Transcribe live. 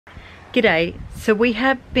G'day. So we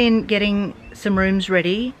have been getting some rooms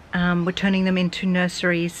ready. We're turning them into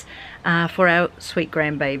nurseries for our sweet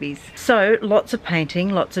grandbabies. So lots of painting,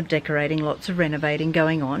 lots of decorating, lots of renovating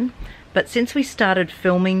going on. But since we started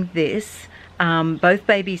filming this, both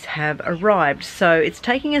babies have arrived. So it's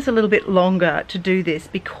taking us a little bit longer to do this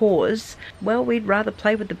because, well, we'd rather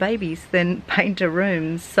play with the babies than paint a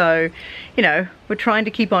room. So, you know, we're trying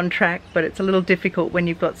to keep on track, but it's a little difficult when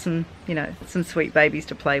you've got some, you know, some sweet babies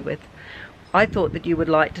to play with. I thought that you would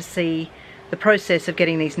like to see the process of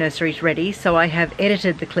getting these nurseries ready, so I have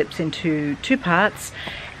edited the clips into 2 parts,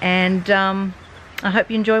 and I hope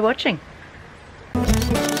you enjoy watching.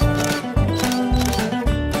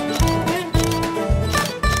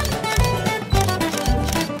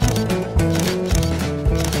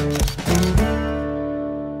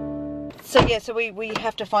 So we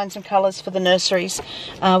have to find some colours for the nurseries.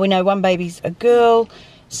 We know one baby's a girl,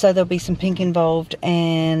 so there'll be some pink involved,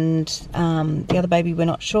 and the other baby we're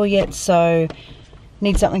not sure yet, so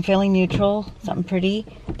need something fairly neutral, something pretty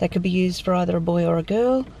that could be used for either a boy or a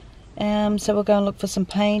girl. So we'll go and look for some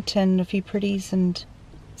paint and a few pretties and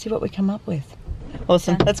see what we come up with.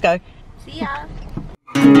 Awesome, let's go. See ya.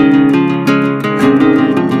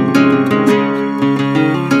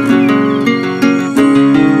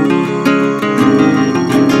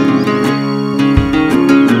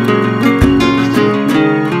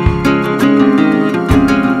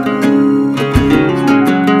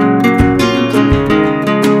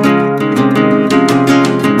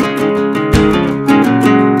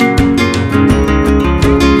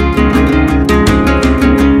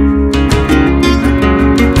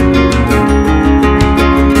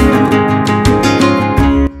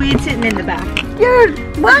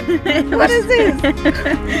 What? What is this?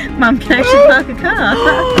 Mum can actually park a car.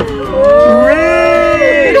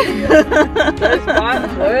 Rude! Those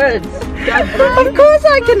fine words. Of course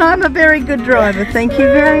I can. I'm a very good driver. Thank you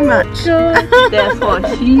very much. That's what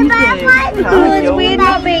she said. Well, it's weird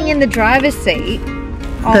not being in the driver's seat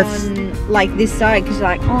on like this side, because you're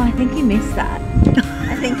like, oh, I think you missed that.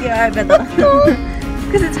 I think you're over the...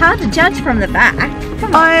 Because it's hard to judge from the back.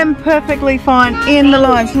 I am perfectly fine in the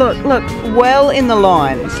lines. Look, look, well in the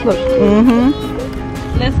lines. Look,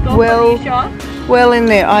 Let's go well, for the shot. Well in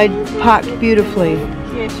there. I parked beautifully.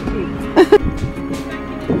 Yes, you did.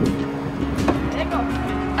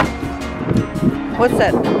 What's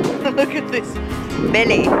that? Look at this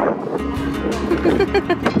belly.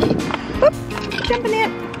 Oop, jumping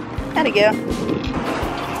out. How'd it go?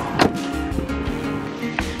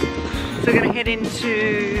 So we're going to head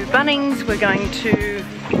into Bunnings. We're going to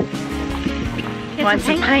find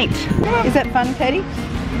some paint. Is that fun, Katie?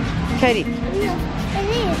 Katie?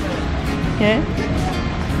 Yeah?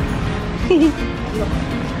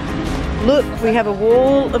 Look, we have a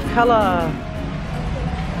wall of colour.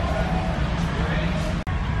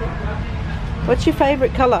 What's your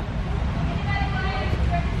favourite colour?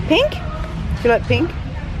 Pink? Do you like pink?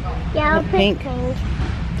 Yeah, pink.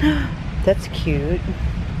 That's cute.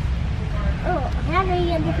 Oh, how do you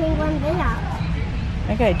get the pink one out?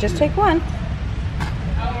 Okay, just take one.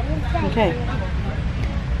 Okay.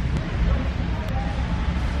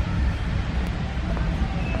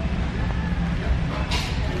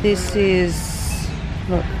 This is,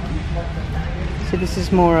 look, so this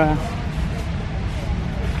is more a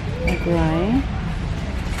grey.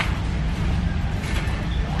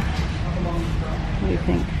 What do you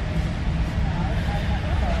think?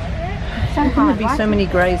 How can there be so many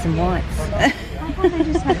greys and whites? I thought they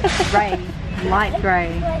just had grey, light grey.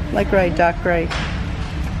 Light grey, dark grey,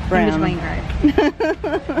 brown. In between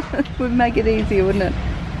grey. Would make it easier, wouldn't it?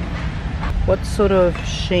 What sort of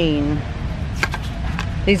sheen?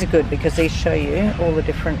 These are good because these show you all the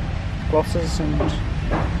different glosses and...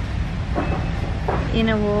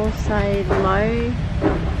 Inner wall, say low.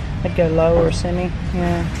 I'd go low or semi,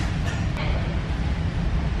 yeah.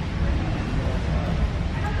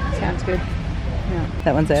 Sounds good. Yeah.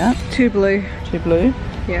 That one's out. 2 blue. 2 blue.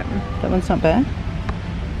 Yep. That one's not bad.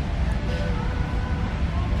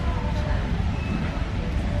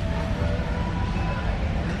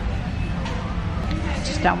 I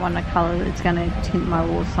just don't want a colour that's going to tint my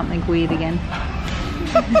walls something weird again.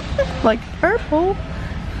 Like purple.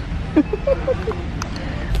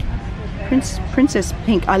 Princess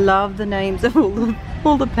Pink. I love the names of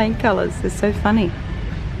all the paint colours. They're so funny.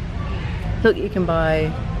 Look, you can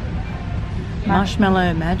buy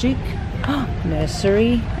Marshmallow Magic.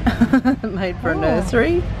 Nursery. Made for a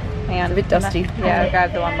nursery. Hang on. It's a bit dusty. Yeah, I'll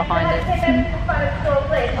grab the one behind it.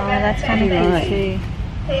 Oh, that's funny too.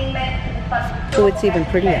 Oh, it's even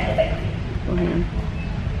prettier.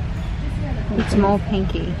 It's more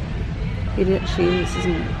pinky. It actually is,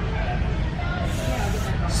 isn't it?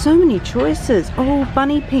 So many choices. Oh,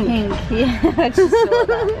 bunny pink. Pink, yeah, I just saw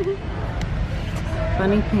that.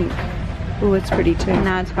 Bunny pink. Oh, it's pretty too.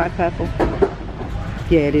 No, it's quite purple.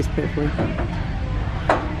 Yeah, it is purple.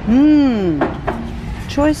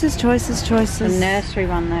 Choices, choices, choices. The nursery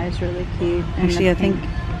one though is really cute. Actually, I think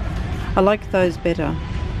I like those better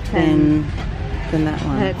than that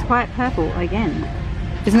one. It's quite purple again.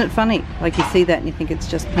 Isn't it funny? Like you see that and you think it's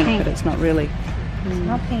just pink, Pink. but it's not really. It's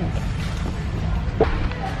not pink.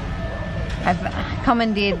 I've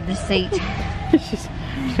commandeered the seat. She's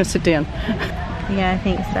gonna sit down. Yeah, I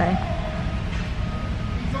think so.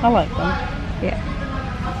 I like them. Yeah.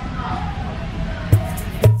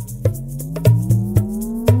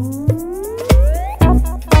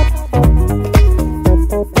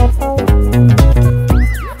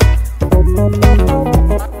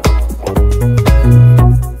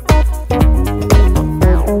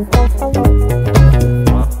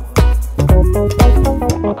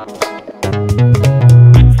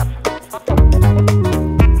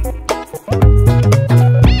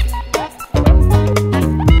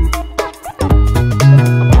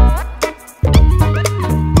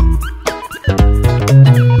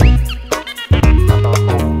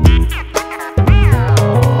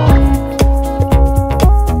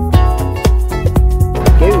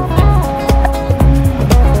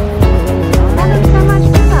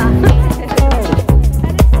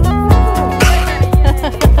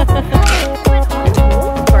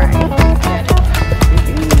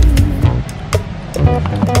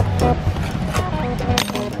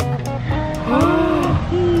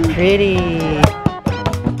 Pretty.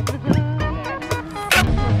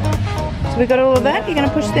 So we got all of that? You're going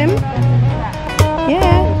to push them?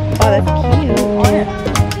 Yeah. Oh, that's cute.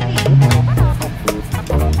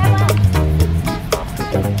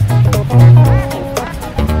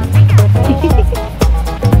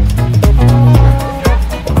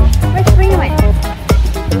 Where's the green one?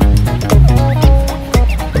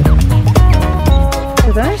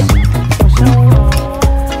 For those?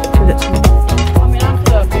 Awesome.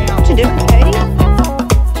 What you doing, Katie?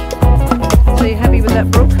 So you happy with that,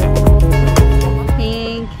 Brooke?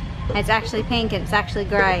 Pink. It's actually pink and it's actually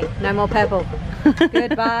grey. No more purple.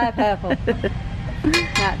 Goodbye, purple.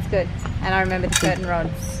 That's good. And I remember the curtain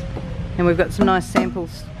rods. And we've got some nice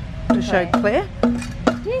samples to show Claire.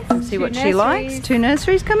 Yes. And see what she likes. 2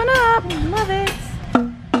 nurseries coming up. Love it.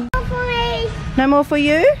 No more for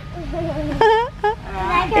you?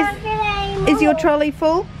 Right. Is your trolley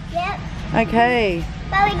full? Yep. Okay.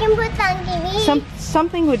 But we can put something in.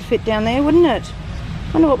 Something would fit down there, wouldn't it?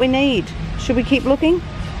 Wonder what we need. Should we keep looking?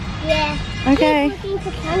 Yeah. Okay. Keep looking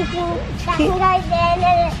for something that can go there and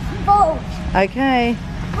then it's full. Okay.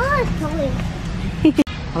 Oh, it's coming.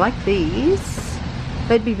 I like these.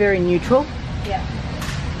 They'd be very neutral. Yeah.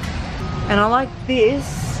 And I like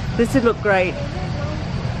this. This would look great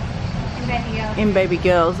in baby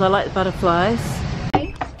girls. I like the butterflies.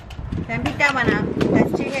 Don't pick that one up.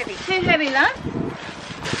 That's too heavy. Too heavy, love?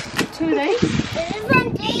 2 of these? This is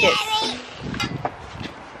one too Yes. heavy.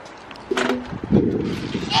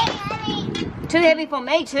 Too heavy for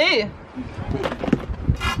me too.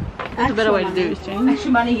 That's a better way to do it, Jane.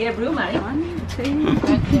 Actually, money, yeah, real money. 1, 2,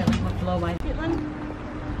 blow away.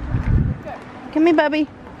 Come here, Bubby.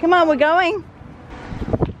 Come on, we're going.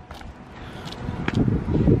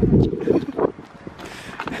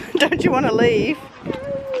 Don't you want to leave?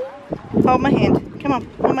 Hold my hand. Come on,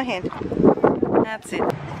 hold my hand. That's it.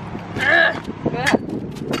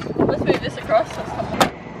 Let's move this across.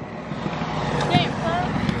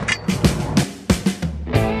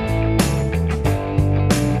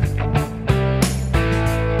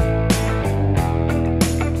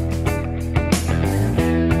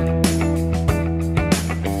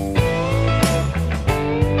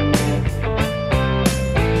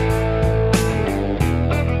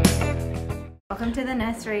 Welcome to the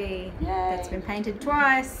nursery. That's been painted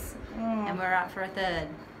twice, and we're up for a third.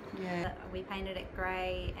 Yeah. We painted it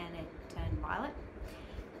grey and it turned violet.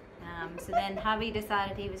 So then hubby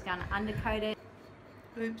decided he was going to undercoat it.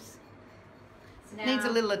 Oops. So now, Needs a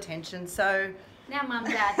little attention, so Now mum's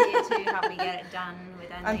out here to help me get it done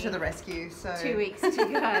with only I'm to the rescue. So 2 weeks to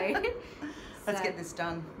go. let's So, get this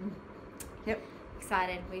done. Yep.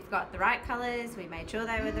 Excited. We've got the right colours. We made sure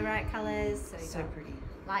they were the right colours. So we So got pretty.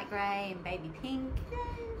 light grey and baby pink.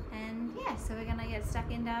 And yeah, so we're gonna get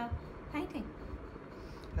stuck into painting.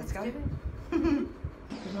 Let's go. do it.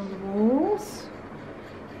 Put on the walls.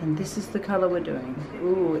 And this is the colour we're doing.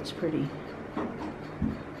 Ooh, it's pretty.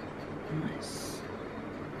 Nice.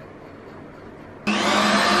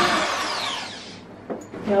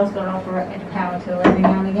 Girls got to operate a power tool every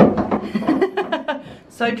now and again.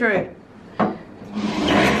 So true.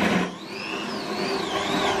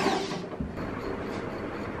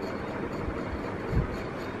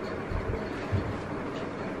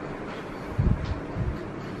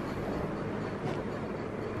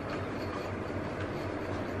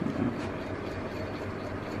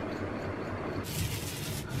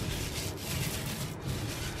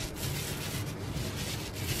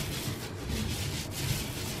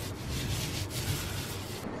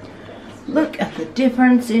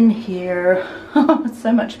 difference in here. It's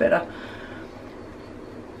so much better.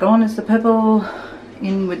 Gone is the purple,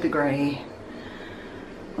 in with the grey.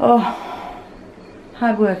 Oh,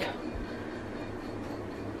 hard work.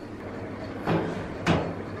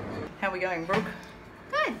 How are we going, Brooke?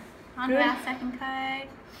 Good. On to our second coat.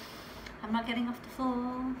 I'm not getting off the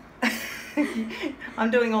floor. I'm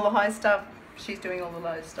doing all the high stuff, she's doing all the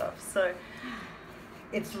low stuff, so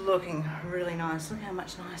it's looking really nice. Look how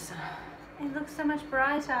much nicer. It looks so much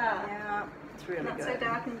brighter. Yeah, it's really not good. so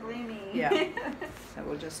dark and gloomy. Yeah. So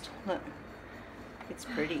we'll just look. It's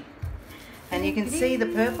pretty. And you can see the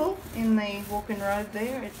purple in the walk-in robe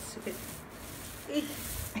there. It's a bit.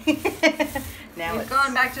 Now We've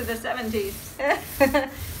gone back to the 70s.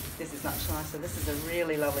 This is much nicer. This is a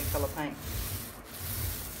really lovely colour paint.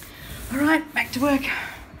 All right, back to work.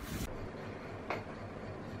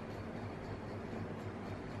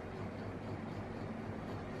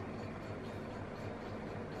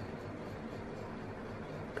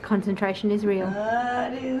 The concentration is real.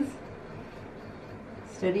 It is.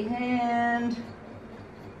 Steady hand.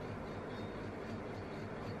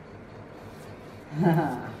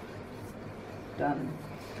 Done.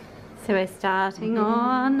 So we're starting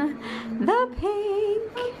on the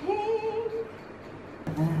pink.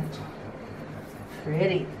 That.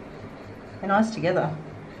 Pretty. They're nice together.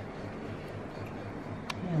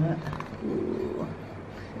 Yeah, that. Ooh,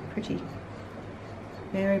 pretty.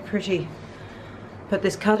 Very pretty. But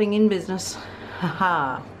this cutting in business.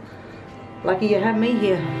 Haha. Lucky you have me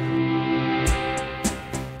here.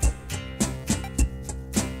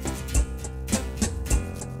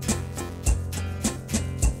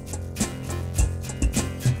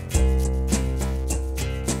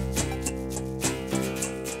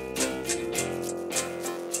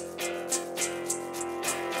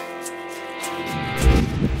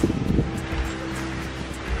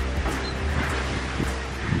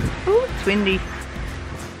 Oh, it's windy.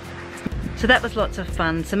 So that was lots of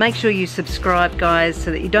fun. So make sure you subscribe, guys, so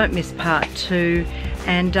that you don't miss part 2.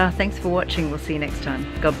 And thanks for watching. We'll see you next time.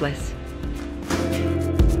 God bless.